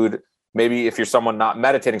can include maybe if you're someone not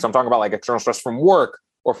meditating. So I'm talking about like external stress from work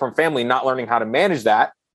or from family, not learning how to manage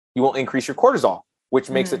that, you will increase your cortisol,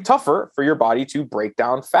 which makes it tougher for your body to break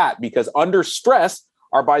down fat, because under stress,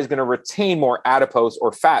 our body's going to retain more adipose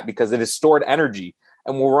or fat because it is stored energy.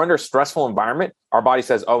 And when we're under a stressful environment, our body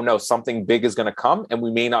says, oh no, something big is going to come and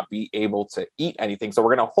we may not be able to eat anything. So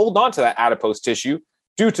we're going to hold on to that adipose tissue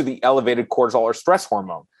due to the elevated cortisol or stress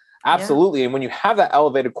hormone. Absolutely. And when you have that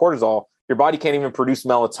elevated cortisol, your body can't even produce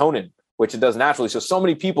melatonin, which it does naturally. So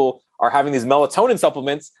many people are having these melatonin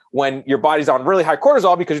supplements when your body's on really high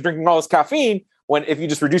cortisol because you're drinking all this caffeine, when if you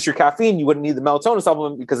just reduce your caffeine, you wouldn't need the melatonin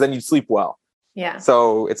supplement because then you'd sleep well. Yeah.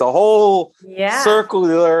 So it's a whole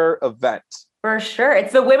circular event. For sure.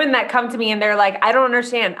 It's the women that come to me and they're like, I don't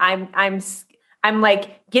understand. I'm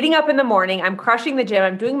like getting up in the morning. I'm crushing the gym.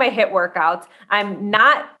 I'm doing my HIIT workouts. I'm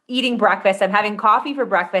not eating breakfast. I'm having coffee for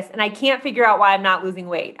breakfast and I can't figure out why I'm not losing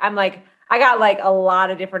weight. I'm like, I got like a lot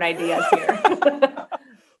of different ideas here.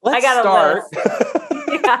 Let's start.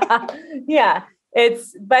 Yeah.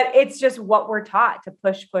 It's just what we're taught to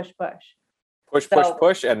push. Push,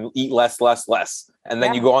 and eat less. And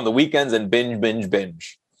then you go on the weekends and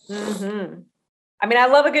binge. Mm-hmm. I mean, I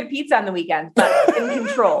love a good pizza on the weekend, but in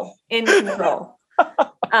control.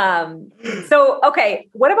 So, okay.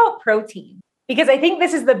 What about protein? Because I think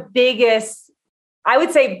this is the biggest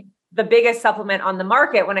supplement on the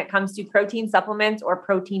market when it comes to protein supplements or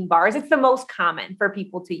protein bars. It's the most common for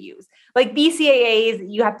people to use. Like BCAAs,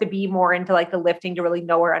 you have to be more into like the lifting to really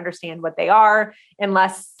know or understand what they are,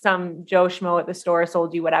 unless some Joe Schmo at the store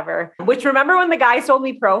sold you whatever. Which, remember when the guy sold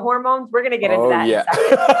me pro hormones? We're going to get into that in a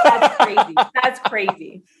second. That's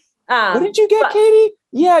crazy. What did you get, Katie?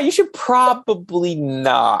 Yeah, you should probably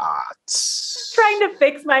not. Trying to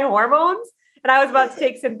fix my hormones. And I was about to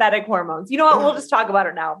take synthetic hormones. You know what? We'll just talk about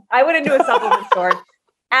it now. I went into a supplement store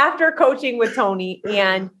after coaching with Tony,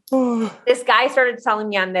 and this guy started selling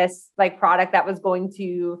me on this like product that was going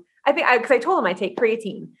to, because I told him I take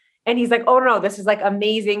creatine, and he's like, oh no, this is like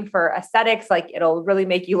amazing for aesthetics. Like it'll really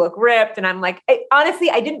make you look ripped. And I'm like,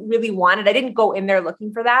 honestly, I didn't really want it. I didn't go in there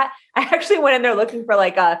looking for that. I actually went in there looking for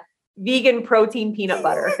like a vegan protein peanut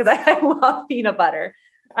butter because I love peanut butter.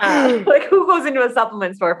 Like who goes into a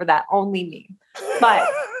supplement store for that? Only me. But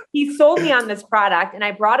he sold me on this product and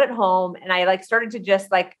I brought it home and I like started to just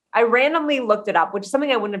like, I randomly looked it up, which is something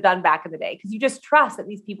I wouldn't have done back in the day because you just trust that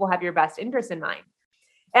these people have your best interest in mind.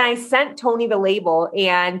 And I sent Tony the label,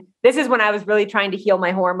 and this is when I was really trying to heal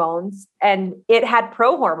my hormones, and it had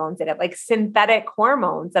pro hormones in it, like synthetic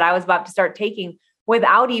hormones that I was about to start taking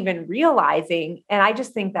without even realizing. And I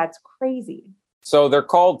just think that's crazy. So they're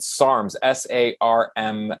called SARMs,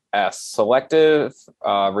 SARMS, selective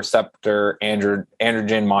receptor androgen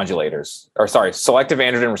modulators. Or sorry, selective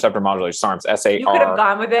androgen receptor modulators, SARMs, SARMS. You could have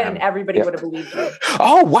gone with it and everybody would have believed you.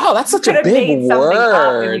 Oh, wow, that's such a big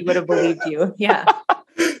word. And we would have believed you. Yeah.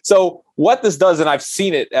 So what this does, and I've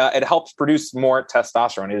seen it, it helps produce more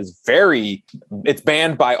testosterone. It's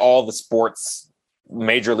banned by all the sports,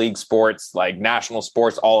 major league sports, like national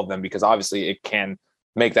sports, all of them, because obviously it can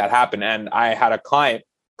make that happen. And I had a client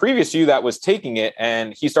previous to you that was taking it,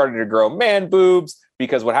 and he started to grow man boobs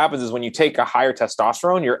because what happens is when you take a higher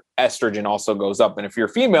testosterone, your estrogen also goes up. And if you're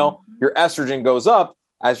female, your estrogen goes up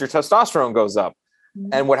as your testosterone goes up.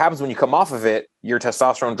 And what happens when you come off of it, your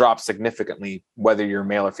testosterone drops significantly, whether you're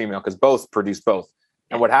male or female, because both produce both.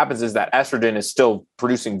 And what happens is that estrogen is still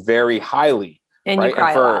producing very highly. And right? You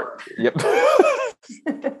cry a lot. Yep.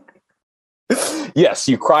 Yes,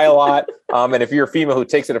 you cry a lot. And if you're a female who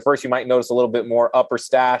takes it at first, you might notice a little bit more upper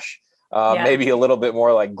stash, maybe a little bit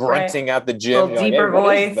more like grunting at the gym. A little deeper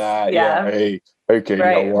voice. Yeah. Hey, Katie,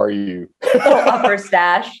 how are you? Upper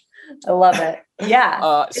stash. I love it.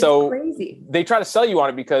 Yeah. So crazy. They try to sell you on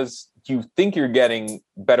it because you think you're getting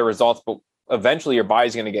better results, but eventually your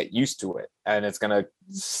body's going to get used to it and it's going to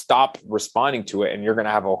stop responding to it. And you're going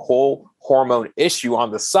to have a whole hormone issue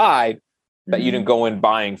on the side that you didn't go in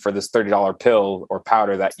buying for this $30 pill or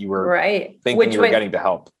powder that you were thinking you were getting to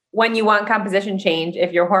help. When you want composition change,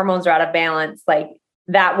 if your hormones are out of balance, like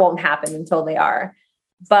that won't happen until they are.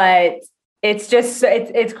 But it's just,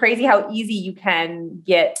 it's crazy how easy you can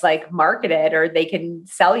get like marketed or they can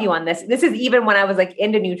sell you on this. This is even when I was like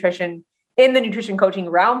into nutrition, in the nutrition coaching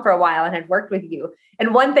realm for a while and had worked with you.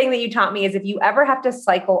 And one thing that you taught me is if you ever have to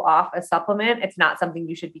cycle off a supplement, it's not something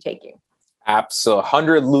you should be taking.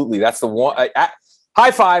 Absolutely. That's the one. High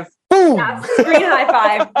five. Boom. Yeah, screen high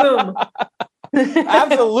five. Boom.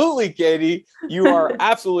 Absolutely, Katie. You are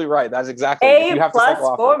absolutely right. That's exactly A you have plus to cycle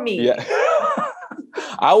off for me. Yeah.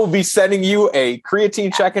 I will be sending you a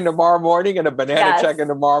creatine check-in tomorrow morning and a banana check-in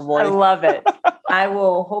tomorrow morning. I love it. I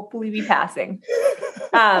will hopefully be passing.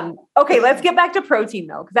 Okay, let's get back to protein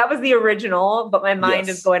though, because that was the original, but my mind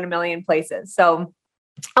is going a million places. So,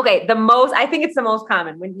 okay, I think it's the most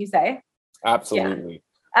common, wouldn't you say? Absolutely.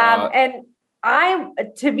 Yeah. And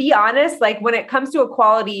to be honest, like when it comes to a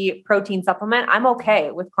quality protein supplement, I'm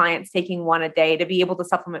okay with clients taking one a day to be able to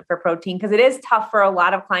supplement for protein because it is tough for a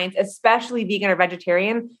lot of clients, especially vegan or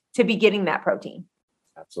vegetarian, to be getting that protein.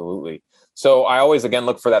 Absolutely. So I always, again,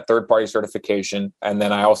 look for that third-party certification. And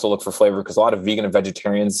then I also look for flavor because a lot of vegan and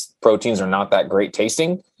vegetarians proteins are not that great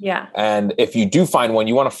tasting. Yeah. And if you do find one,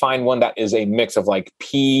 you want to find one that is a mix of like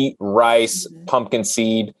pea, rice, pumpkin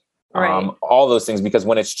seed, all those things, because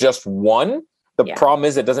when it's just one, the problem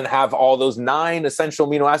is it doesn't have all those 9 essential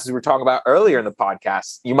amino acids we were talking about earlier in the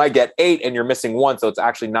podcast. You might get 8 and you're missing 1. So it's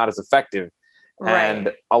actually not as effective. Right.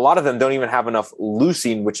 And a lot of them don't even have enough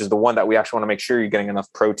leucine, which is the one that we actually want to make sure you're getting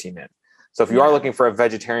enough protein in. So if you are looking for a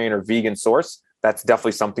vegetarian or vegan source, that's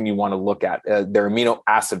definitely something you want to look at, their amino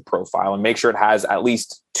acid profile, and make sure it has at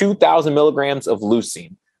least 2,000 milligrams of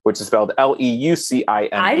leucine, which is spelled Leucine.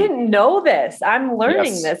 I didn't know this. I'm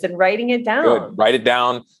learning this and writing it down. Good. Write it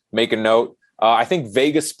down, make a note. I think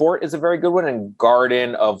Vega Sport is a very good one, and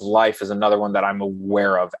Garden of Life is another one that I'm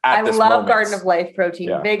aware of at this moment. I love Garden of Life protein.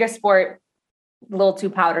 Yeah. Vega Sport, a little too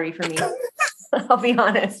powdery for me. I'll be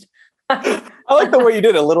honest. I like the way you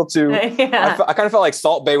did it, a little too. Yeah. I kind of felt like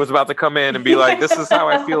Salt Bay was about to come in and be like, this is how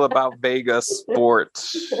I feel about Vega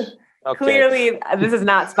Sport. Okay. Clearly, this is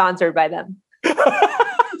not sponsored by them.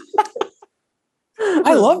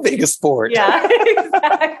 I love Vega Sport.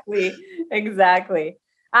 Yeah, exactly.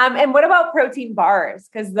 And what about protein bars?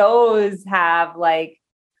 Because those have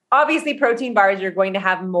obviously protein bars, you're going to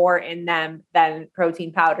have more in them than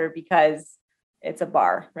protein powder because it's a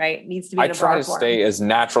bar, right? It needs to be in a bar form. I try to stay as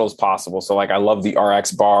natural as possible. So I love the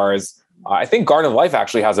RX bars. I think Garden of Life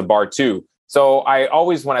actually has a bar too. So I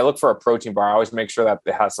always, when I look for a protein bar, I always make sure that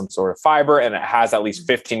it has some sort of fiber and it has at least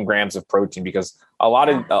 15 grams of protein, because a lot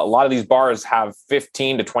of these bars have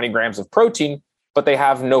 15 to 20 grams of protein, but they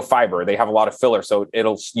have no fiber. They have a lot of filler. So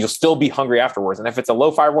you'll still be hungry afterwards. And if it's a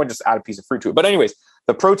low fiber one, just add a piece of fruit to it. But anyways,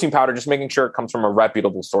 the protein powder, just making sure it comes from a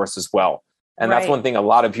reputable source as well. And that's one thing a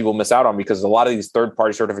lot of people miss out on, because a lot of these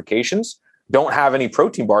third-party certifications don't have any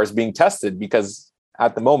protein bars being tested, because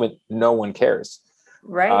at the moment, no one cares.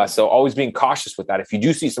 Right. So always being cautious with that. If you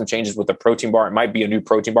do see some changes with the protein bar, it might be a new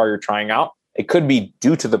protein bar you're trying out. It could be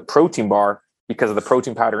due to the protein bar because of the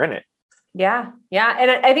protein powder in it. Yeah. Yeah.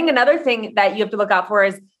 And I think another thing that you have to look out for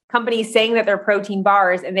is companies saying that they're protein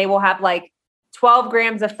bars and they will have 12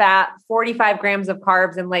 grams of fat, 45 grams of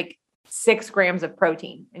carbs, and 6 grams of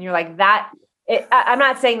protein. And you're like, I'm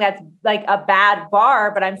not saying that's a bad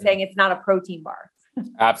bar, but I'm saying it's not a protein bar.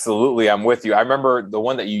 Absolutely. I'm with you. I remember the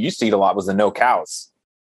one that you used to eat a lot was the no cows.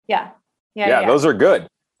 Yeah. Those are good.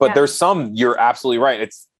 But there's some, you're absolutely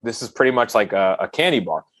right. This is pretty much like a candy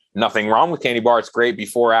bar. Nothing wrong with candy bar. It's great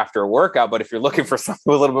before, after a workout. But if you're looking for something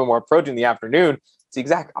with a little bit more protein in the afternoon, it's the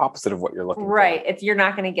exact opposite of what you're looking for. Right. You're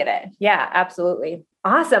not going to get it. Yeah, absolutely.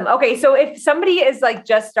 Awesome. Okay. So if somebody is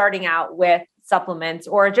just starting out with supplements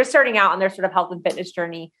or just starting out on their sort of health and fitness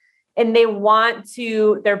journey, and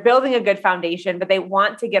they're building a good foundation, but they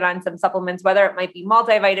want to get on some supplements, whether it might be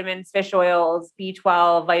multivitamins, fish oils,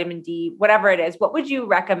 B12, vitamin D, whatever it is, what would you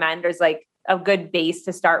recommend as a good base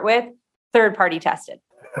to start with, third-party tested?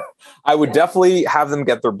 I would definitely have them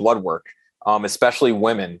get their blood work, especially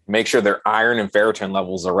women. Make sure their iron and ferritin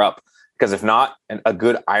levels are up, because if not, a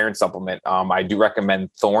good iron supplement, I do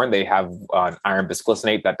recommend Thorne. They have an iron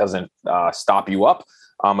bisglycinate that doesn't stop you up.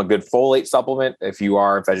 A good folate supplement, if you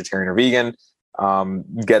are vegetarian or vegan,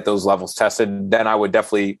 get those levels tested. Then I would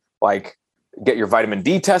definitely get your vitamin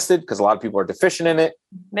D tested, because a lot of people are deficient in it.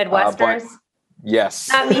 Midwesterners? Yes.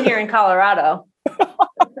 Not me here in Colorado.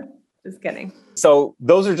 Just kidding. So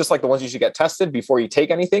those are just the ones you should get tested before you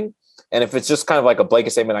take anything. And if it's just kind of a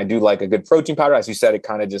blanket statement, I do a good protein powder. As you said, it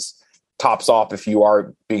kind of just tops off if you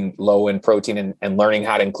are being low in protein and learning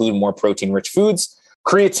how to include more protein rich foods.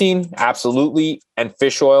 Creatine, absolutely. And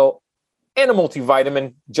fish oil and a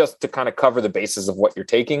multivitamin, just to kind of cover the bases of what you're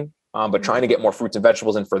taking. But trying to get more fruits and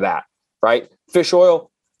vegetables in for that, right? Fish oil,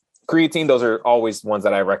 creatine, those are always ones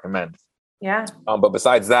that I recommend. Yeah. But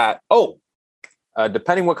besides that,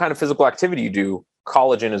 depending what kind of physical activity you do,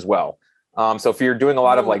 collagen as well. So if you're doing a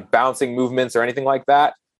lot of bouncing movements or anything like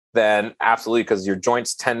that, then absolutely, because your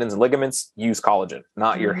joints, tendons, and ligaments use collagen,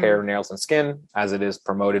 not your hair, nails, and skin, as it is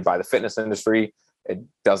promoted by the fitness industry. It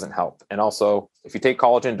doesn't help. And also, if you take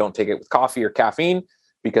collagen, don't take it with coffee or caffeine,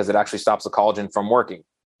 because it actually stops the collagen from working.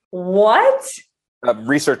 What?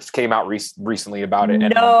 Research came out recently about it.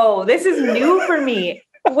 No, this is new for me.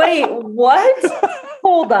 Wait, what?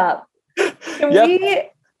 Hold up.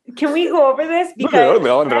 Can we go over this? Because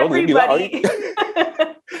everybody...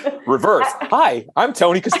 Reverse. Hi, I'm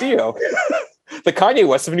Tony Castillo, the Kanye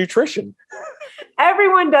West of nutrition.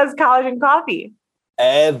 Everyone does collagen coffee.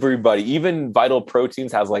 Everybody, even Vital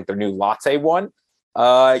Proteins has their new latte one.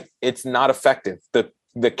 It's not effective. The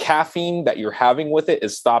the caffeine that you're having with it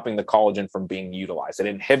is stopping the collagen from being utilized. It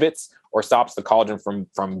inhibits or stops the collagen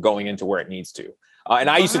from going into where it needs to. And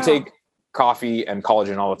I used to take coffee and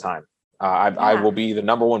collagen all the time. I will be the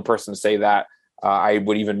number one person to say that. I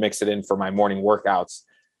would even mix it in for my morning workouts.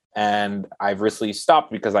 And I've recently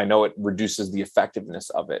stopped because I know it reduces the effectiveness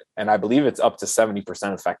of it. And I believe it's up to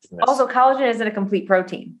 70% effectiveness. Also, collagen isn't a complete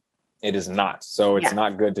protein. It is not. So it's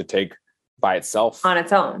not good to take by itself. On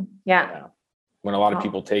its own. Yeah. When a lot of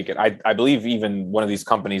people take it. I believe even one of these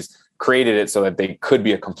companies created it so that they could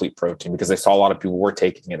be a complete protein because they saw a lot of people were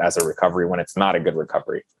taking it as a recovery when it's not a good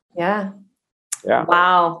recovery. Yeah. Yeah.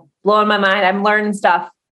 Wow. Blowing my mind. I'm learning stuff.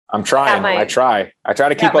 I'm trying. I try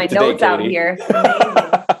to keep up to date, Katie. Out here.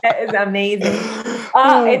 That is amazing.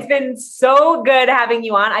 It's been so good having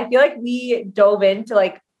you on. I feel like we dove into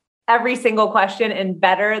like every single question and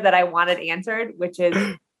better that I wanted answered, which is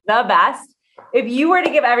the best. If you were to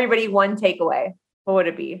give everybody one takeaway, what would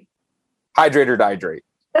it be? Hydrate or dihydrate.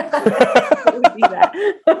 What would be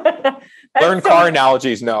that? Learn car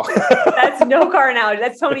analogies. No, that's no car analogy.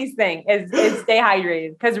 That's Tony's thing is stay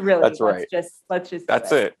hydrated. Because really, that's right. Let's just.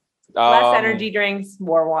 That's it. Less energy drinks,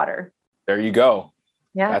 more water. There you go.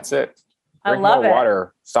 Yeah, that's it. Drink I love more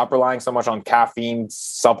water. Stop relying so much on caffeine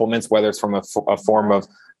supplements, whether it's from a form of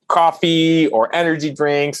coffee or energy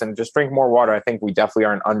drinks, and just drink more water. I think we definitely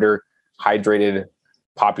are an underhydrated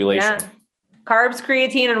population. Yeah. Carbs,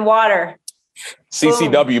 creatine, and water.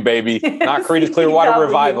 CCW, boom. Baby. Not Creative Clear Water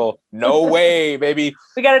Revival. No way, baby.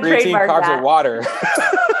 We got to trademark carbs that. Or water.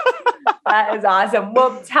 That is awesome.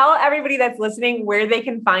 Well, tell everybody that's listening where they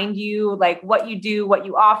can find you, like what you do, what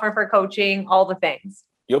you offer for coaching, all the things.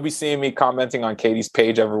 You'll be seeing me commenting on Katie's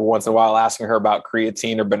page every once in a while, asking her about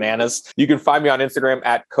creatine or bananas. You can find me on Instagram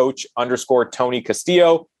at coach_Tony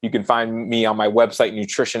Castillo. You can find me on my website,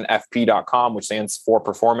 nutritionfp.com, which stands for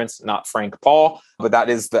performance, not Frank Paul, but that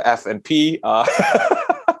is the F and P.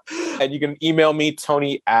 And you can email me,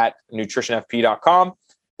 tony@nutritionfp.com.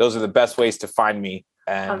 Those are the best ways to find me.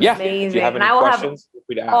 And amazing. If you have any and I will questions,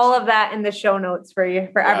 have all of that in the show notes for you,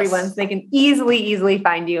 for everyone, so they can easily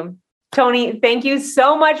find you. Tony, thank you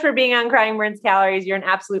so much for being on Crying Burns Calories. You're an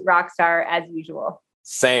absolute rock star as usual.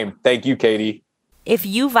 Same. Thank you, Katie. If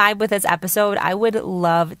you vibe with this episode, I would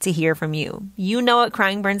love to hear from you. You know, at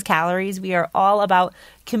Crying Burns Calories, we are all about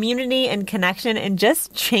community and connection and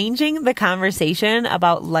just changing the conversation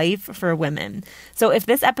about life for women. So if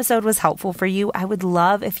this episode was helpful for you, I would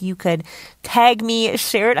love if you could tag me,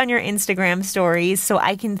 share it on your Instagram stories so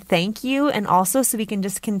I can thank you, and also so we can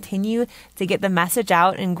just continue to get the message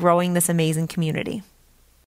out and growing this amazing community.